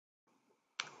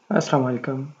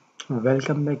Assalamualaikum.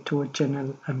 Welcome back to our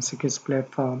channel MCQs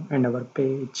platform and our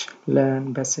page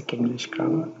Learn Basic English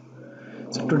Grammar.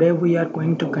 So today we are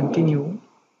going to continue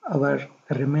our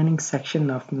remaining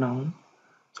section of noun.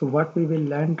 So what we will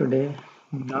learn today,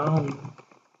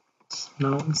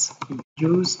 nouns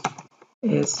used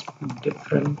as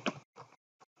different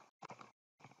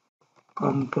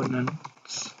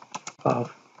components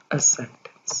of a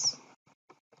sentence.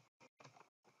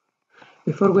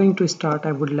 Before going to start,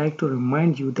 I would like to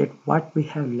remind you that what we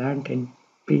have learned in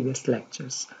previous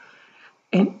lectures.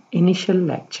 In initial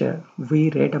lecture, we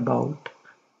read about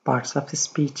parts of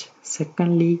speech.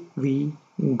 Secondly, we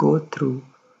go through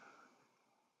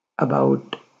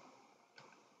about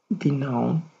the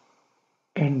noun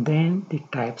and then the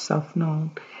types of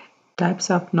noun.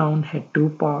 Types of noun had two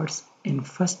parts. In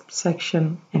first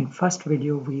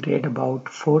video, we read about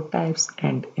four types,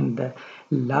 and in the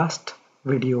last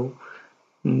video,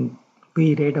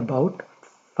 we read about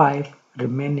five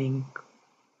remaining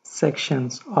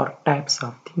sections or types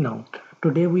of the noun.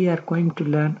 Today we are going to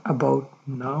learn about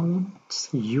nouns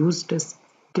used as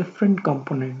different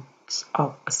components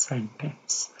of a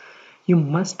sentence. You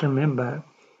must remember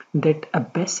that a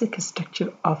basic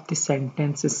structure of the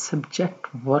sentence is subject,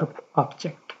 verb,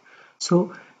 object.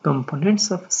 So components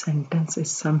of a sentence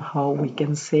is somehow we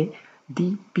can say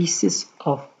the pieces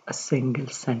of a single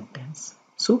sentence.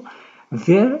 So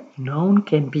where noun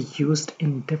can be used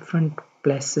in different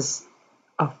places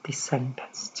of the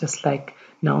sentence, just like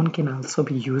noun can also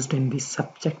be used in the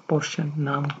subject portion,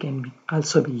 noun can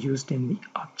also be used in the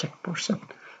object portion.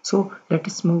 So let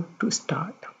us move to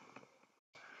start.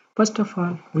 First of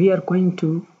all, we are going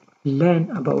to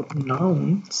learn about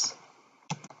nouns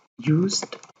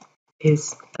used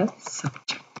as a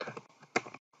subject.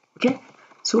 Okay,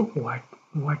 so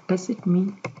what does it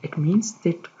mean? It means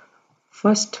that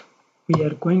first we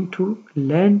are going to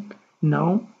learn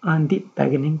noun on the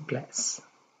beginning place.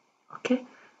 Okay,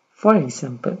 for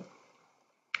example,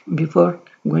 before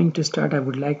going to start, I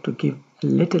would like to give a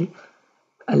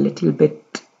little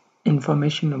bit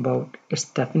information about its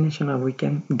definition, or we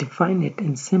can define it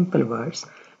in simple words.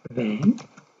 When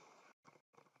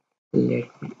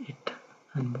let me it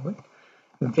unbold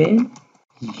when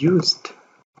used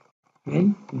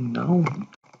when noun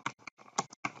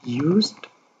used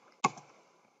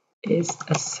as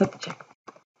a subject,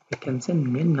 we can say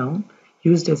when noun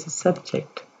used as a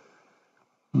subject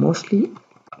mostly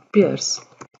appears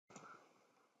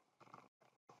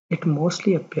it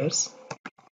mostly appears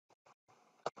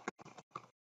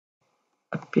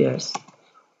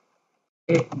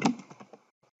at the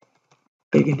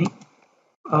beginning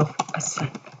of a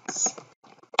sentence.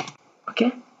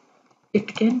 Okay, it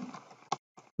can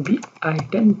be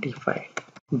identified.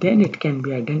 Then it can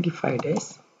be identified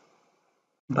as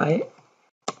by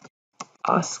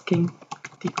asking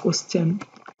the question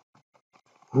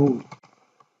who.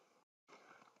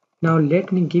 Now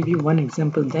let me give you one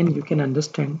example, then you can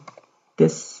understand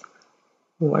this,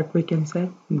 what we can say,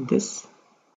 this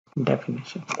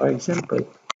definition. For example,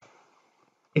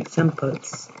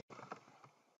 examples.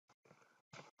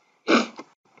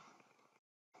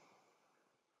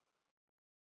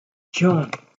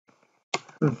 John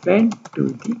went to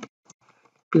the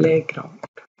playground.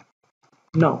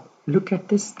 Now look at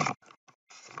this.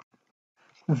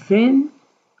 When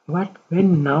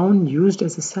noun used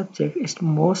as a subject, it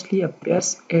mostly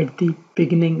appears at the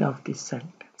beginning of the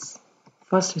sentence.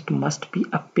 First, it must be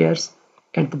appears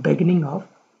at the beginning of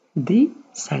the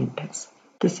sentence.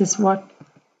 This is what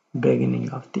beginning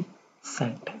of the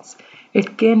sentence.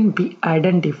 It can be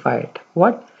identified.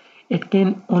 What? It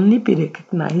can only be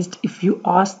recognized if you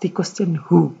ask the question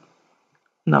who.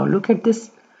 Now look at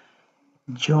this.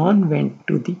 John went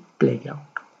to the playground.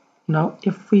 Now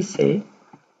if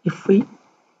we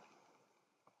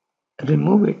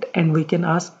remove it and we can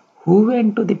ask who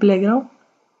went to the playground,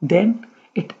 then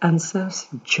it answers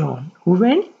John. Who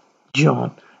went?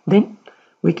 John. Then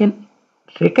we can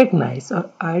recognize or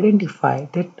identify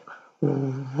that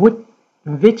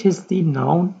which is the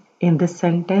noun in this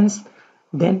sentence.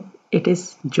 Then it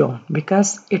is John,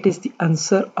 because it is the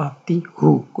answer of the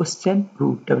who question.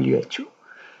 Who, who.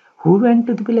 Who went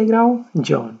to the playground?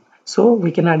 John. So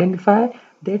we can identify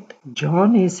that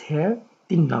John is here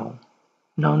the noun.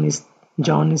 John is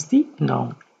the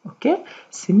noun. Okay.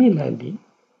 Similarly,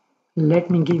 let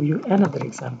me give you another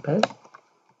example.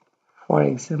 For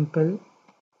example,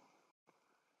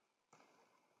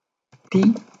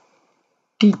 the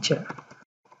teacher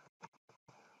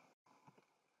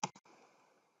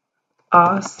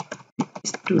asked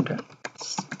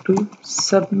students to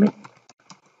submit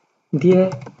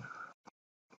their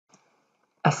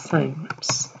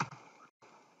assignments.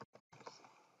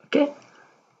 Okay,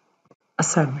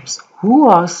 assignments. Who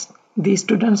asked the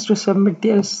students to submit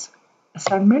their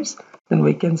assignments? Then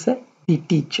we can say the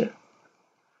teacher.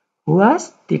 Who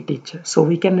asked? The teacher. So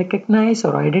we can recognize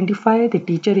or identify the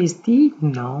teacher is the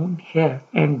noun here.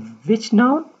 And which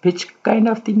noun? Which kind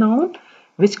of the noun?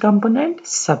 Which component?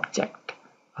 Subject.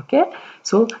 Okay,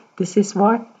 so this is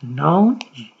what noun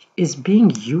is being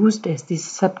used as the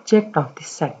subject of the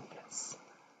sentence.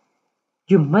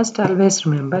 You must always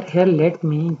remember here. Let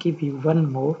me give you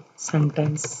one more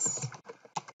sentence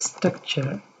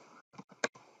structure,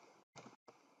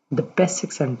 the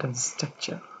basic sentence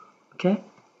structure. Okay,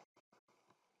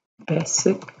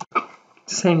 basic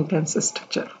sentence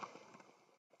structure,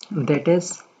 that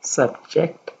is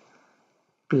subject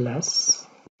plus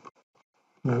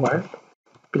verb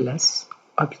plus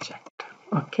object.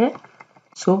 Okay,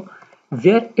 so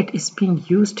where it is being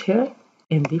used here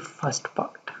in the first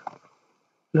part.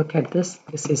 Look at this.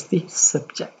 This is the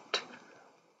subject.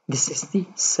 This is the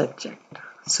subject.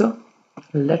 So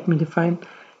let me define.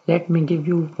 Let me give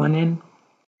you one and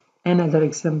another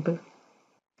example.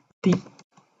 The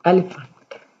elephant.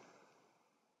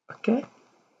 Okay.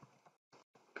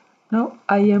 Now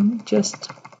I am just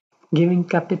giving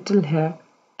capital here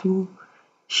to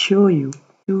show you,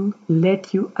 to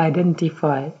let you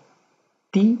identify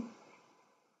the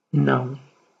noun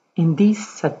in the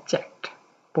subject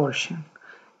portion.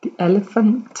 The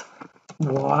elephant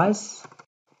was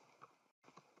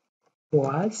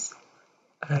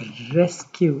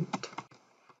rescued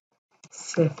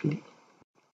safely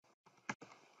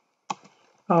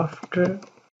after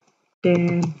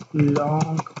 10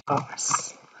 long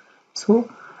hours. So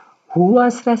who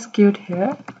was rescued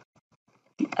here?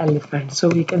 The elephant. So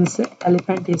we can say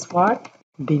elephant is what?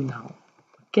 The noun.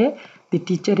 Okay, the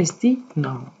teacher is the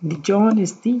noun, the John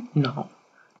is the noun.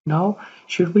 Now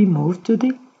should we move to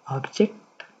the object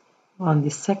on the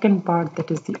second part, that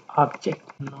is the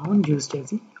object, noun used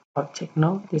as the object.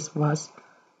 Now this was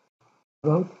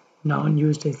about noun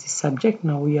used as the subject.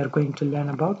 Now we are going to learn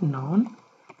about noun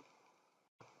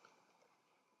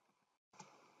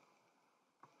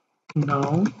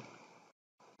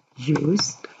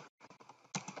used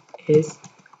as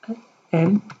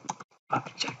an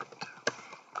object.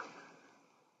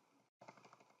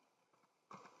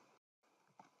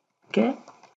 Okay,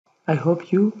 I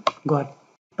hope you got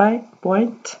my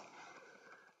point.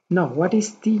 Now, what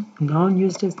is the noun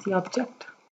used as the object?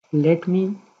 Let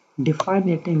me define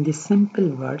it in the simple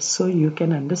words so you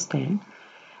can understand.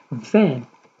 When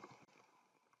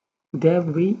there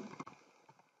we,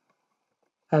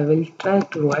 I will try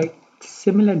to write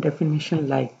similar definition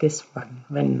like this one.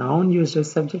 When noun used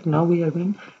as subject, now we are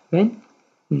going, when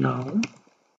nouns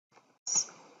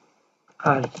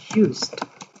are used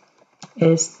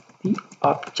as the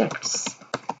objects,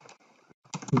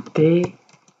 they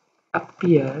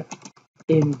appear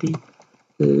in the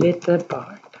later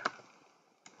part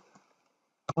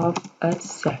of a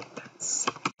sentence.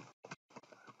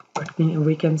 But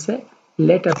we can say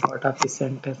later part of the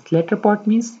sentence. Later part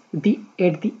means the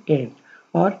at the end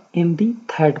or in the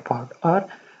third part or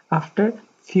after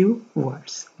few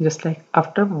words, just like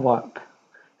after verb.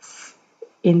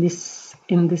 In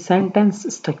the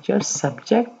sentence structure,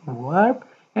 subject, verb,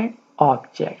 and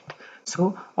object.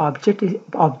 So object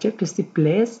is the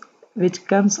place which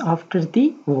comes after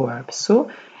the verb.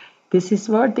 So this is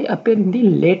what they appear in the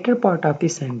later part of the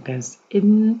sentence.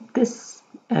 In this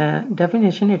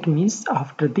definition, it means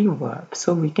after the verb.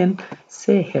 So we can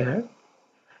say here,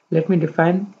 let me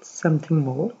define something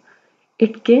more.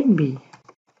 It can be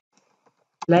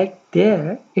like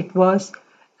there, it was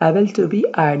able to be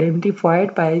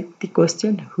identified by the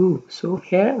question who. So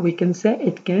here we can say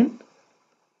it can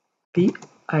be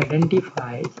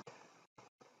identified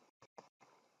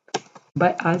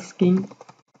by asking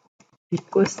the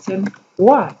question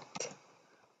what.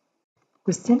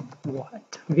 Question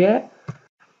what, where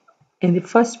in the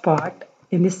first part,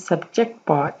 in the subject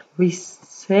part, we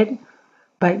said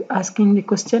by asking the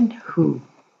question who,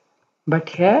 but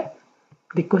here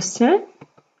the question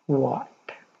what.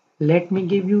 Let me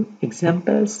give you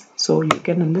examples so you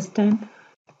can understand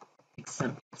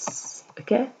examples.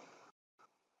 Okay,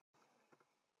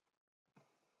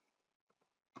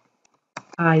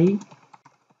 I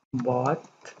bought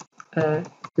a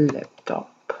laptop.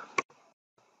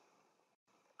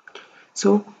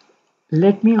 So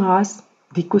let me ask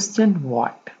the question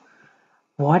what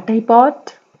I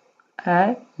bought?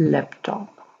 A laptop.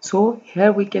 So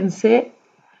here we can say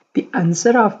the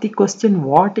answer of the question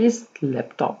what is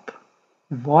laptop.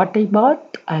 What I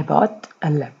bought? I bought a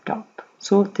laptop.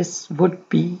 So this will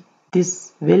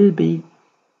be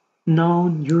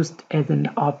noun used as an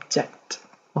object.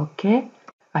 Okay.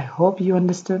 I hope you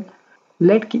understood.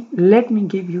 Let me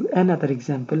give you another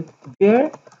example.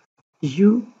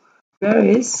 You where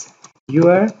is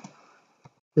your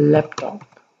laptop?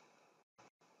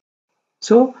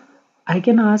 So I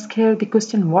can ask here the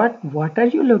question, what are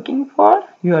you looking for?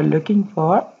 You are looking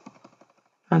for,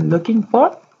 I'm looking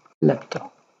for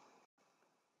laptop.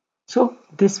 So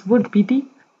this would be the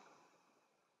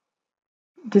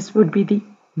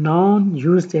noun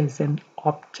used as an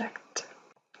object.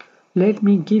 Let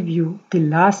me give you the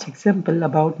last example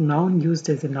about noun used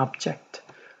as an object.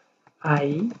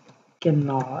 I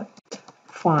cannot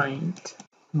find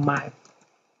my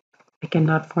I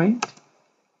cannot find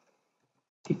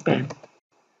the pen.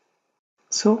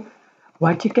 So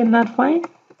what you cannot find?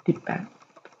 The pen.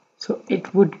 So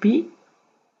it would be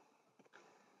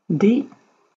the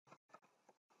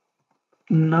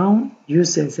noun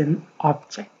used as an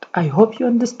object. I hope you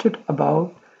understood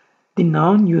about the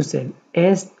noun used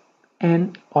as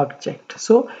an object.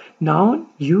 So noun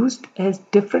used as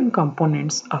different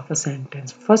components of a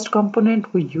sentence. First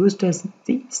component we used as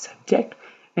the subject,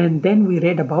 and then we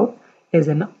read about as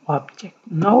an object.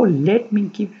 Now let me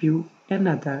give you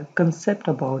another concept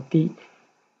about the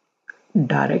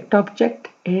direct object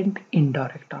and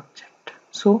indirect object.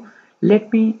 So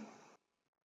let me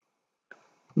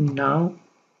now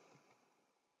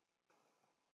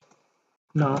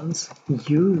nouns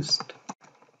used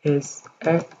as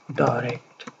a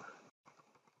direct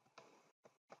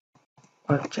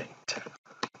object.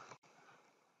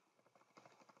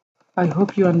 I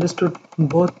hope you understood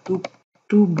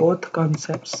both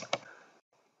concepts,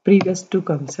 previous two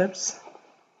concepts.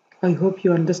 I hope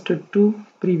you understood two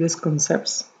previous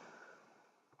concepts.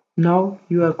 Now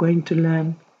you are going to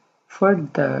learn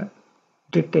further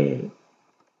detail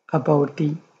about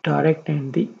the direct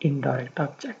and the indirect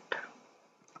object.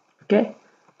 Okay?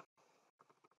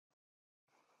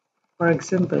 For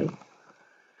example,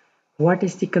 what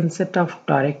is the concept of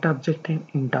direct object and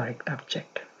indirect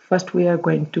object? First, we are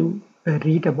going to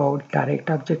read about direct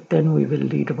object, then we will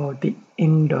read about the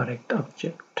indirect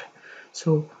object.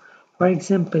 So, for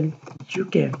example, you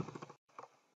can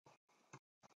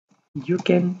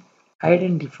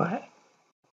identify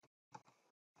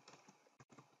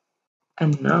a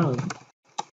noun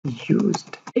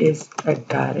used as a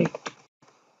direct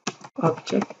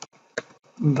object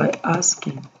by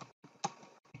asking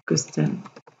the question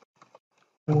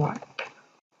what.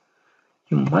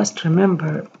 You must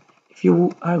remember, if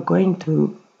you are going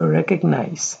to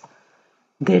recognize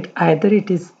that either it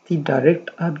is the direct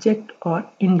object or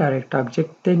indirect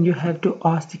object, then you have to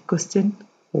ask the question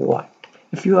what.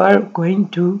 If you are going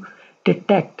to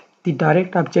detect the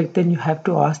direct object, then you have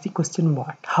to ask the question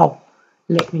what. How?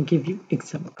 Let me give you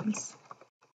examples.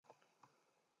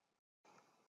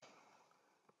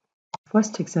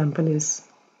 First example is,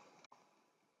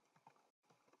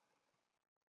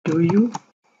 do you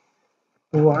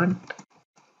want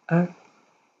a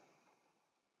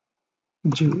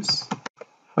juice?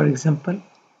 For example,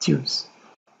 juice.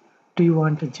 Do you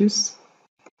want a juice?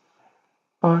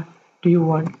 Or do you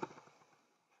want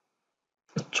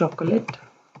a chocolate?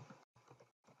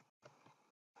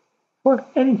 Or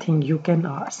anything you can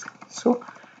ask. So,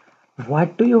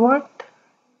 what do you want?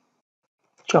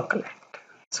 Chocolate.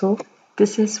 So,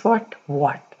 this is what?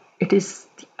 It is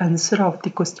the answer of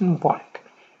the question what.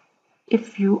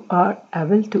 If you are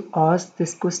able to ask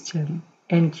this question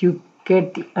and you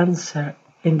get the answer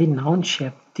in the noun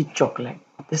shape, the chocolate,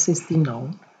 this is the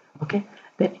noun, okay,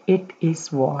 then it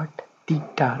is what the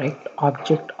direct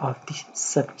object of the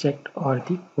subject or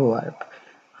the verb,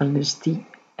 unless the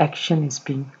action is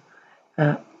being,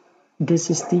 this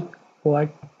is the what,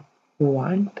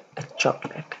 want a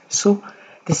chocolate. So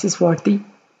this is what the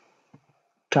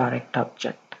direct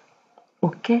object,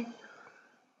 okay.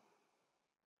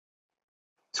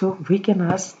 So we can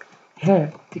ask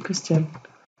here the question,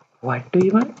 what do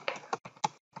you want?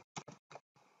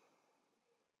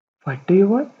 What do you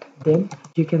want? Then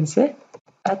you can say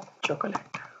a chocolate.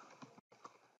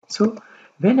 So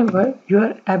whenever you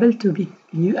are able to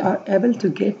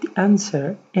get the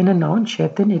answer in a noun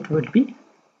shape, then it would be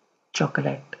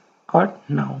chocolate or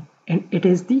noun, and it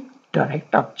is the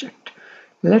direct object.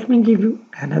 Let me give you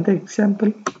another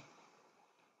example.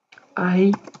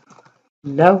 I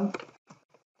loved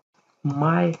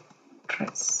my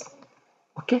dress.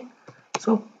 Okay,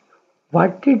 so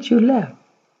what did you love?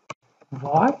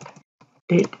 What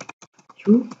did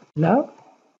you love?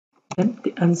 Then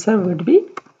the answer would be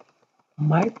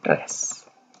my dress.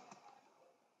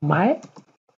 My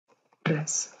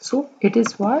dress. So it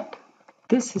is what?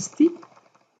 This is the,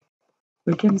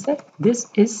 we can say this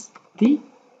is the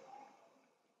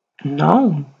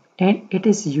noun and it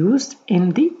is used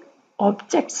in the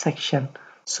object section.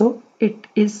 So it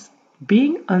is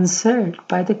being answered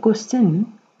by the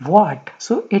question what.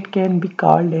 So it can be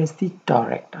called as the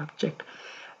direct object.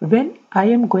 When I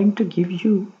am going to give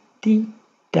you the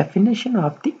definition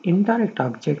of the indirect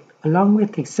object along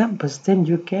with examples, then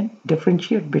you can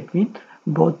differentiate between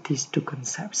both these two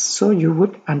concepts so you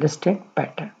would understand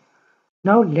better.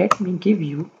 Now let me give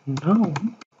you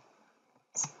noun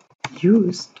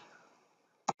used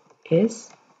as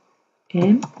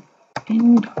an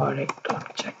indirect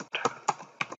object.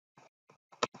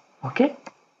 Okay,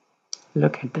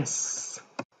 look at this.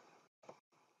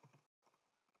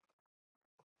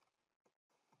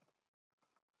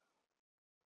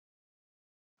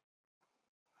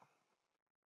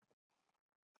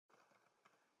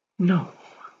 Now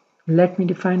let me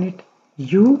define it.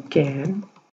 You can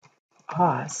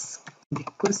ask the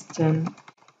question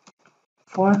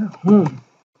for whom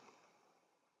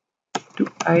to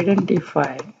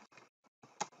identify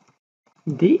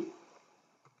the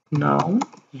noun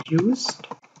used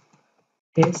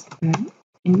as an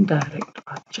indirect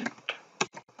object.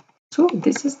 So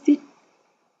this is the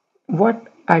what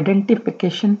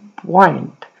identification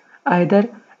point. Either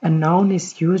a noun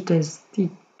is used as the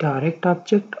direct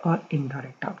object or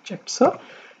indirect object. So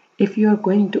if you are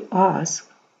going to ask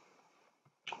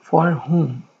for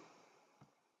whom,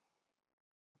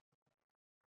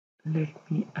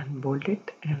 let me unbold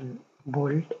it and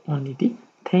bold only the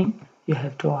thing you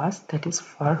have to ask, that is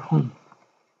for whom.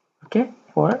 Okay,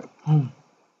 for whom.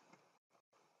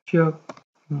 If you're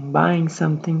buying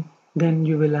something, then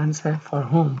you will answer for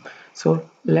whom. So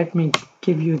let me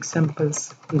give you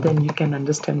examples, then you can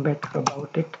understand better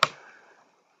about it.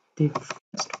 The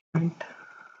first point,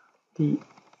 the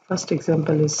first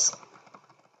example is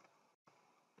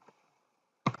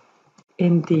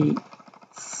in the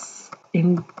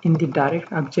in the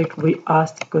direct object we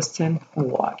ask the question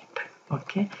what.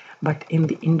 Okay, but in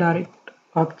the indirect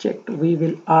object we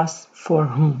will ask for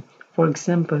whom. For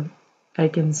example, I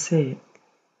can say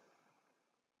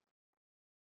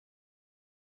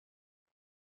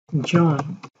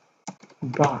John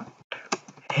bought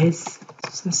his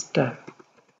sister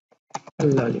a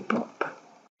lollipop.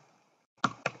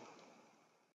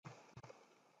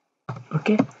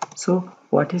 Okay, so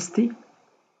what is the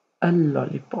a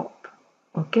lollipop?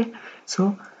 Okay,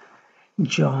 so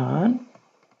John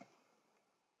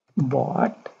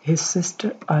bought his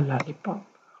sister a lollipop.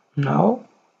 Now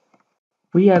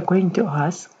we are going to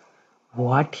ask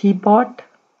what he bought,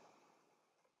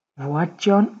 what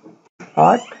John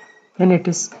bought. When it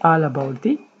is all about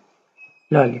the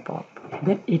lollipop,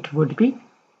 then it would be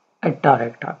a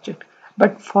direct object.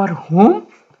 But for whom,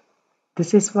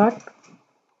 this is what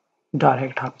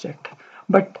direct object.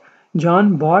 But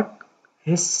John bought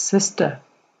his sister.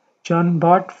 John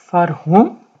bought for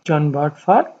whom? John bought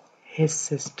for his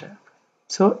sister.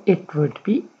 So it would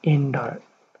be indirect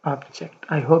object.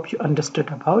 I hope you understood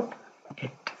about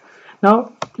it.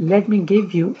 Now let me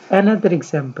give you another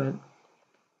example.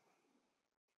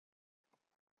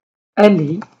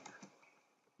 Ali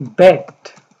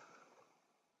baked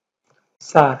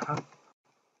Sarah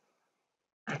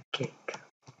a cake.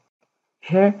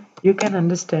 Here you can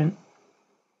understand,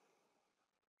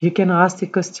 you can ask the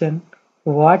question,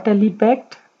 what Ali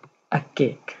baked? A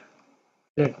cake.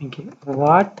 Let me give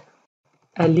what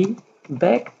Ali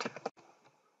baked,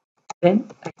 then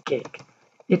a cake.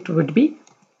 It would be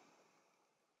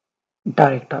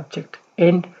direct object.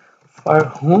 And for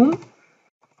whom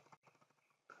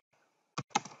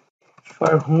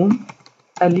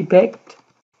Ali baked,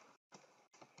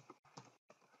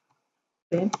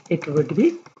 then it would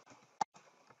be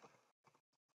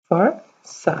for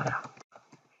Sarah.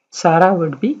 Sarah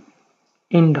would be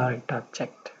indirect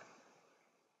object.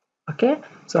 Okay,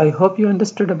 so I hope you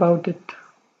understood about it.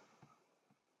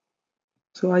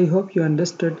 So I hope you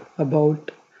understood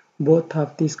about both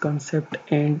of these concepts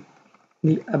and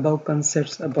the above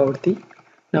concepts about the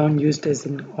noun used as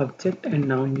an object and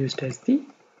noun used as the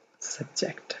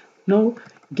subject. Now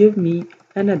give me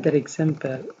another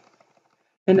example,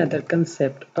 another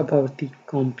concept about the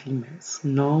complements.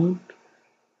 Noun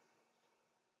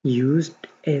used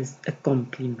as a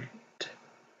complement.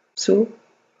 So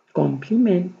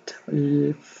complement,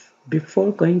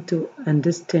 before going to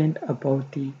understand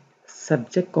about the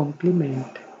subject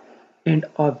complement and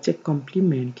object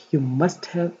complement, you must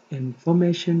have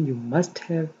information, you must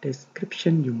have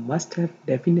description, you must have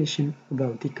definition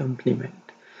about the complement.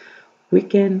 We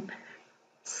can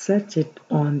search it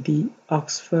on the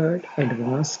Oxford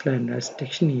Advanced Learners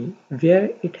Dictionary,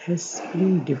 where it has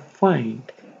been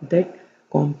defined that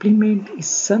complement is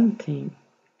something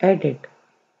added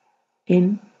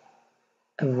in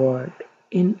a word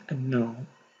in a noun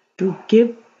to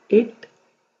give it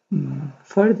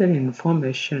further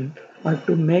information or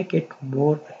to make it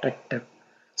more attractive.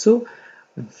 So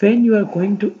when you are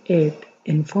going to add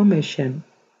information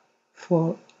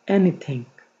for anything,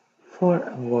 for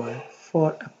a word,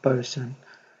 for a person,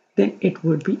 then it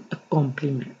would be a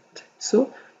complement.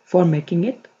 So for making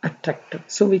it attractive,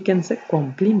 so we can say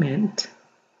complement.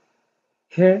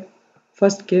 Here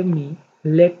first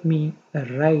let me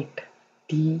write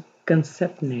the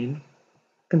concept name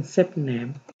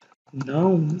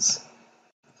nouns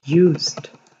used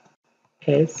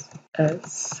as a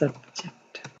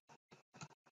subject.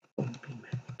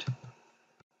 Complement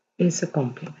is a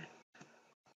complement.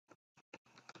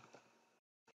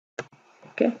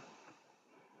 Okay,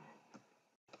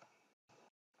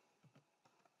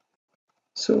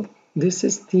 so this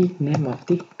is the name of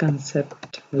the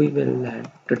concept we will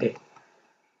learn today.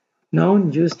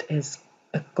 Noun used as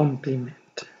a complement.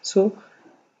 So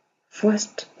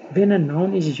first, when a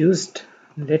noun is used,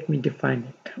 let me define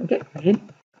it. Okay, when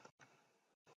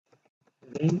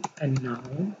a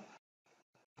noun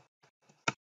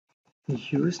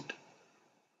used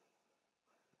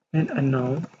when a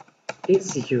noun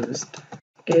is used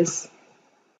as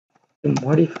to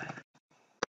modify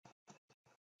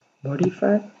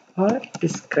or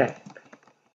describe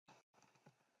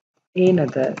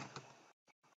another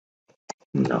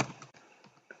noun,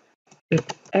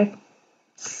 it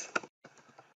acts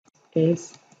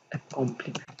as a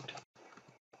complement.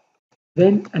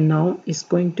 When a noun is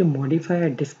going to modify or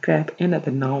describe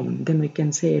another noun, then we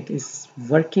can say it is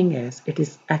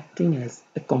acting as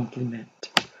a complement.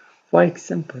 For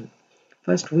example,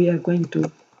 first we are going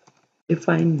to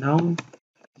define noun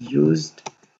used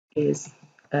as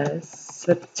a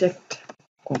subject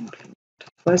complement.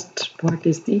 First part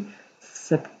is the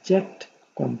subject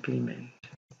complement.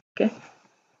 Okay,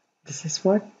 this is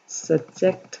what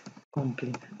subject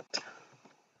complement.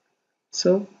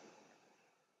 So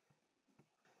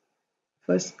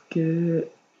first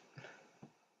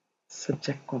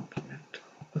subject complement.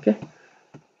 Okay,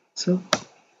 so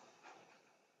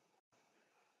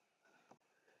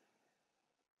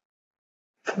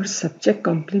for subject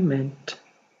complement,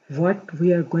 what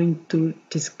we are going to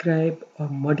describe or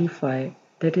modify,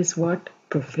 that is what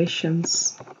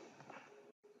professions,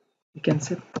 we can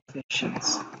say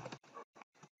professions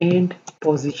and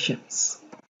positions.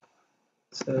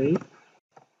 Sorry,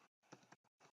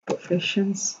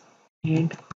 professions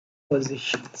and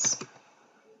positions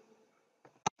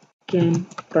can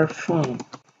perform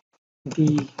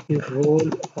the role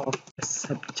of a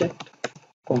subject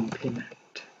complement.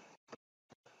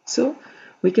 So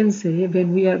we can say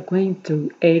when we are going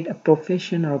to add a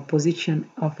profession or position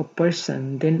of a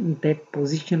person, then that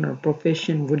position or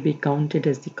profession would be counted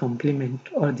as the complement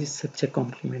or the subject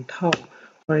complement. How?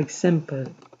 For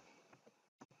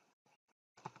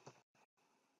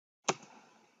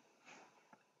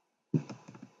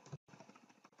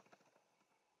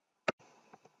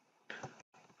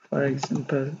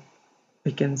example,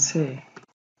 we can say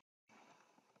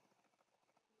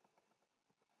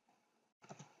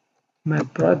my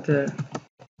brother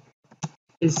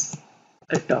is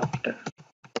a doctor.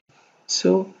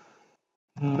 So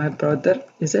my brother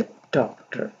is a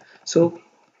doctor. So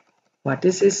what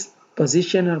is his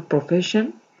position or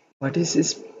profession? What is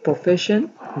his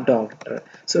profession? Doctor.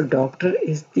 So doctor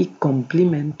is the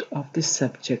complement of the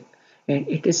subject and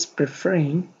it is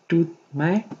referring to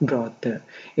my brother.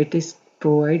 It is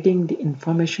providing the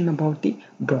information about the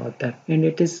brother and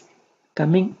it is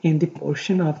coming in the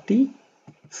portion of the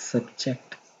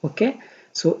subject. Okay,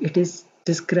 so it is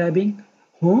describing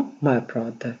who? My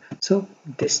brother. So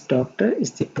this doctor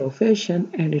is the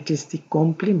profession and it is the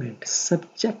complement,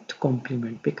 subject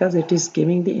complement, because it is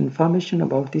giving the information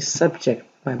about the subject.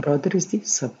 My brother is the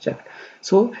subject,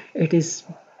 so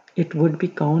it would be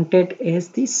counted as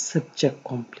the subject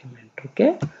complement.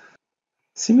 Okay,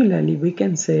 similarly we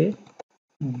can say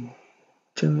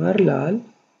Jawaharlal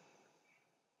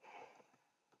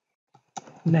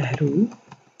Nehru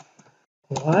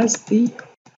was the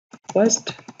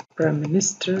first prime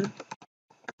minister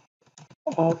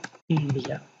of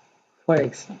India, for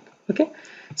example. Okay,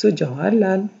 so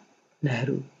Jawaharlal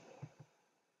Nehru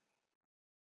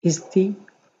is the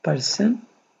person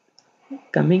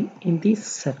coming in the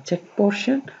subject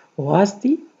portion, was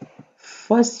the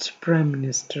first prime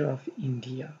minister of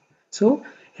India. So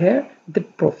here the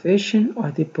profession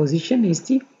or the position is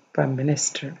the prime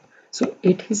minister. So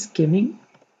it is giving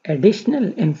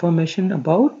additional information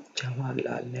about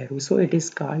Jawaharlal Nehru. So it is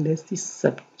called as the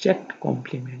subject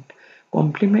complement.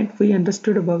 Complement we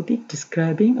understood about the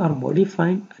describing or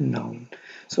modifying a noun.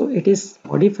 So it is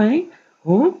modifying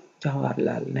whom?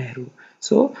 Jawaharlal Nehru.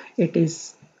 So it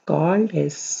is called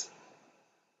as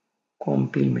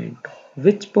complement.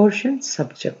 Which portion?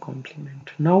 Subject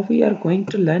complement. Now we are going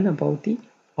to learn about the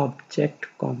object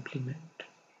complement.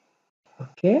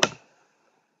 Okay.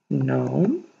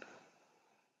 Noun,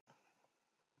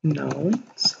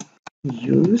 nouns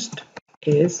used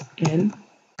as an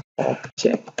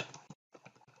object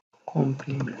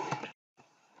complement.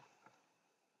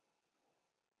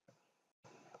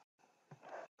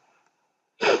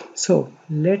 So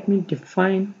let me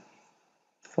define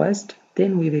first,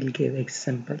 then we will give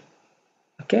example.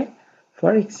 Okay.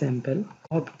 For example,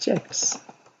 objects.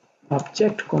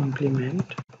 Object complement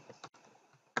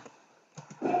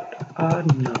are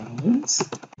nouns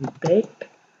that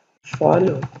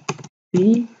follow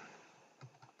the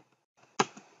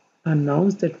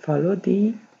nouns that follow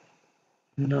the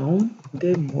noun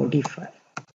they modify.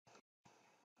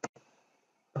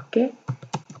 Okay,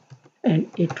 and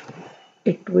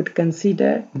it would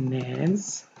consider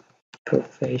names,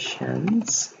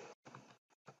 professions,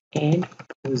 and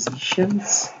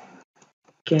positions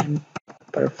can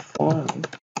perform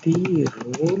the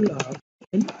role of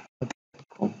an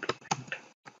complement.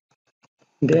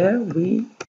 There we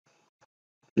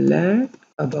learn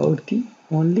about the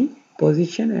only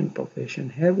position and profession.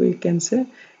 Here we can say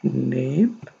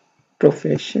name,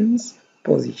 professions,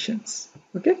 positions.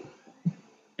 Okay,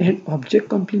 and object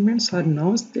complements are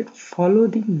nouns that follow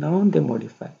the noun they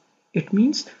modify. It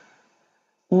means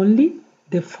only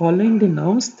they following the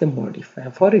nouns they modify.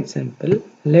 For example,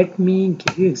 let me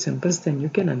give you examples, then you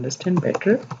can understand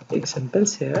better.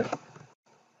 Examples here.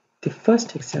 The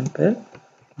first example,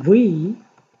 we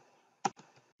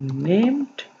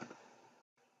named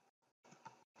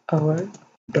our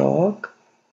dog.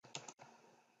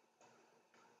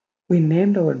 We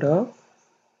named our dog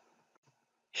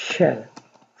Shell.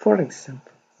 For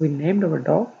example, we named our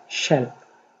dog Shell.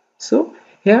 So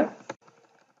here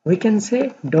we can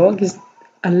say dog is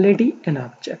already an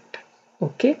object.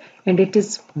 Okay, and it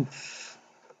is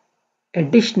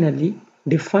additionally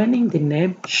defining the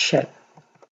name Shell.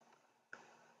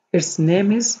 Its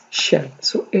name is Shell,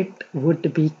 so it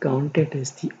would be counted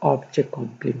as the object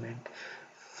complement.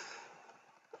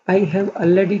 I have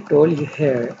already told you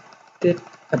here that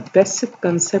a basic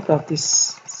concept of this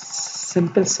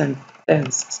simple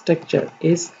sentence structure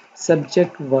is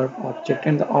subject, verb, object,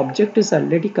 and the object is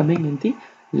already coming in the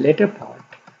later part.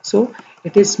 So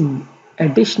it is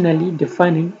additionally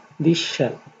defining the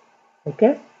shell.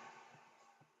 Okay.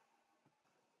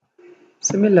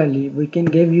 Similarly, we can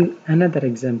give you another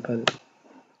example.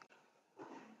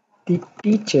 The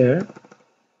teacher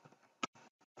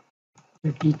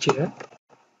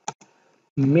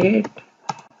made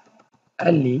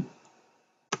Ali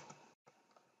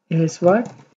is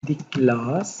what? The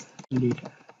class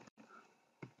leader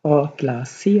or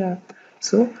class CR.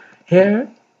 So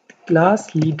here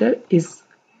class leader is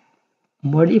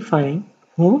modifying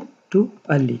whom to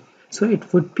Ali. So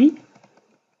it would be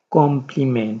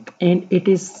complement, and it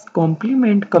is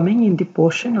complement coming in the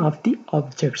portion of the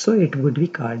object, so it would be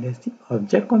called as the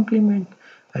object complement.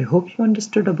 I hope you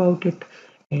understood about it,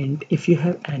 and if you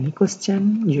have any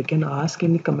question you can ask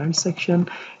in the comment section.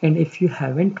 And if you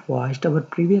haven't watched our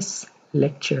previous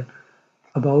lecture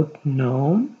about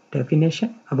noun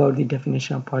definition, about the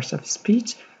definition of parts of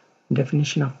speech,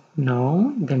 definition of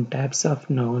noun, then types of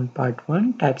noun part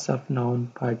 1, types of noun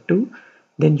part 2,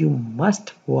 then you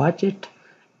must watch it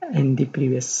in the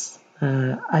previous.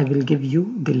 I will give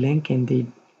you the link in the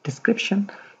description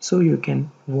so you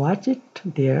can watch it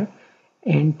there.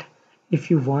 And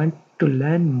if you want to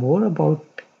learn more about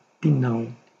the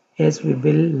noun, as we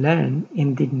will learn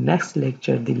in the next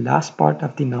lecture, the last part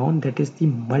of the noun, that is the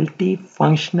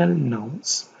multifunctional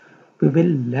nouns. We will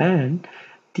learn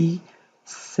the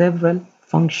several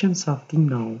functions of the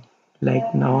noun.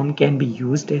 Like noun can be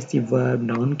used as the verb,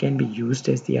 noun can be used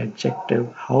as the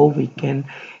adjective, how we can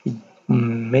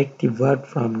make the verb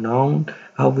from noun,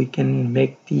 how we can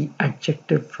make the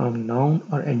adjective from noun,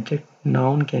 or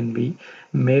noun can be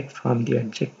made from the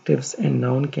adjectives and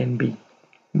noun can be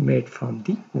made from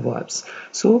the verbs.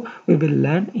 So we will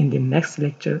learn in the next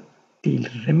lecture the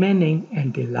remaining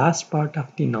and the last part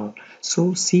of the noun.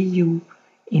 So see you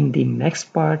in the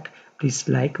next part. Please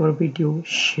like our video,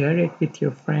 share it with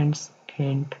your friends,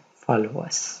 and follow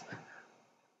us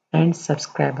and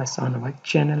subscribe us on our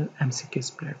channel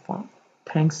MCQs platform.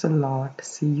 Thanks a lot.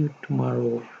 See you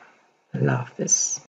tomorrow. Allah Hafiz.